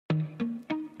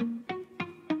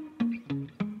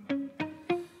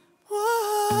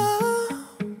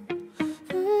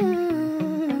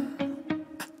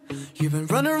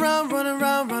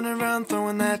running around,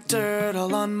 throwing that dirt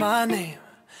all on my name.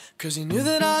 Cause you knew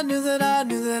that I knew that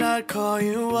I'd call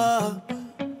you up.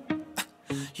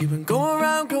 You've been going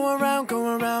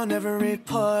around every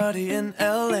party in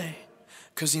LA.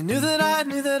 Cause you knew that I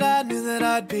knew that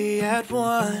I'd be at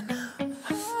one.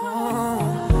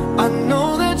 Oh, I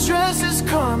know that dress is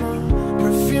karma,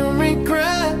 perfume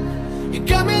regret. You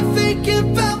got me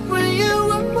thinking about when you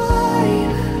were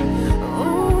mine.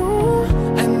 Oh,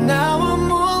 and now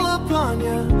I'm all up on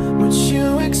you, what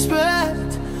you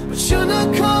expect. But you're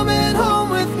not coming home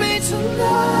with me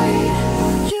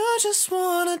tonight. You just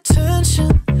want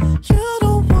attention, you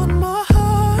don't want my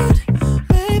heart.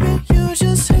 Maybe you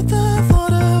just hate the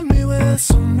thought of me with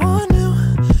someone new.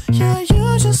 Yeah,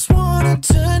 you just want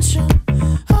attention,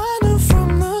 I knew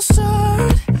from the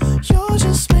start. You're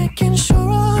just making sure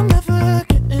I'm never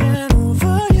getting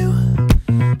over you.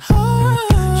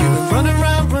 You've been running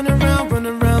around,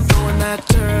 throwing that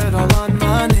dirt all on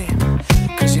my name.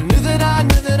 Cause you knew that I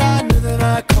knew that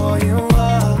I'd call you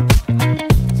up.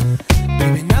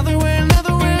 Baby, now that we're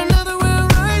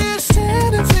right here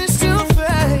standing face to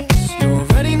face, you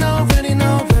already know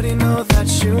that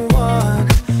you won.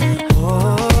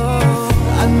 Oh,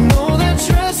 I know that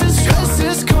dress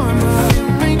is karma, you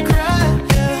regret.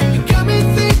 Yeah. You got me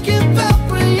thinking about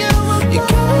when you were mine. You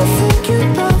got me thinking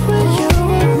about when you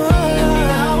were mine.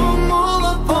 Now I'm all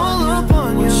up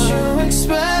on you. What you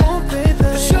expect? Oh, baby,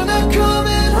 but you're not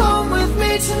coming home with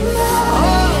me tonight. Oh,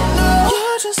 no. You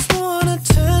just want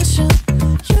attention,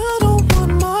 you don't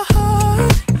want my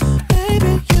heart.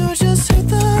 Baby, you just hate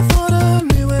the thought of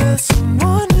me with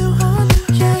someone new.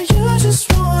 Yeah, you just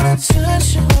want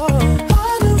attention,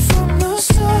 I knew from the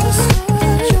start.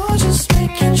 You're just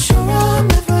making sure I'm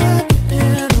never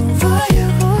getting over you.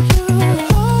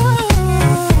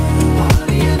 What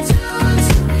are you doing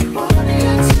to me? What are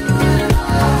you doing?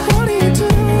 What are you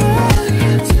doing? What are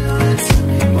you doing to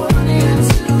me? What are you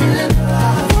doing?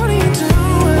 What are you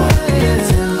doing? What are you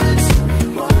doing to me?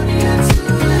 What are you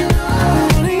doing?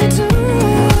 What are you doing?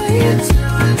 What are you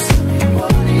doing to me?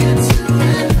 What are you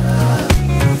doing?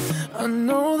 I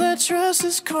know that dress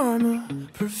is karma,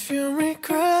 perfume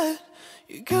regret.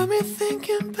 You got me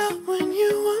thinking about when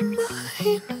you were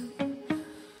mine.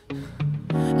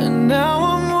 And now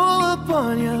I'm all up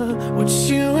on you, what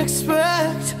you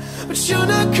expect. But you're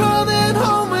not coming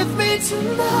home with me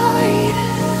tonight.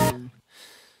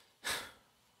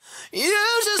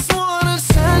 You just want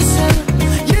attention,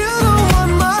 you don't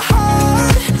want my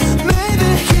heart. Maybe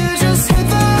you just hate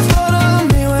the thought of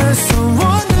me with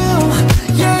someone new.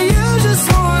 Yeah, you just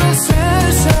want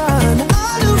attention,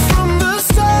 I knew from the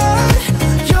start.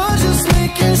 You're just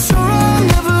making sure I'm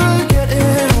never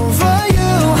getting over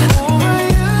you.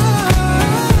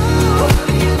 What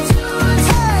are you doing?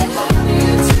 Hey, what are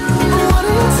you doing? What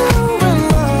are you doing?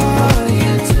 What are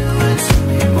you doing to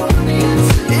me?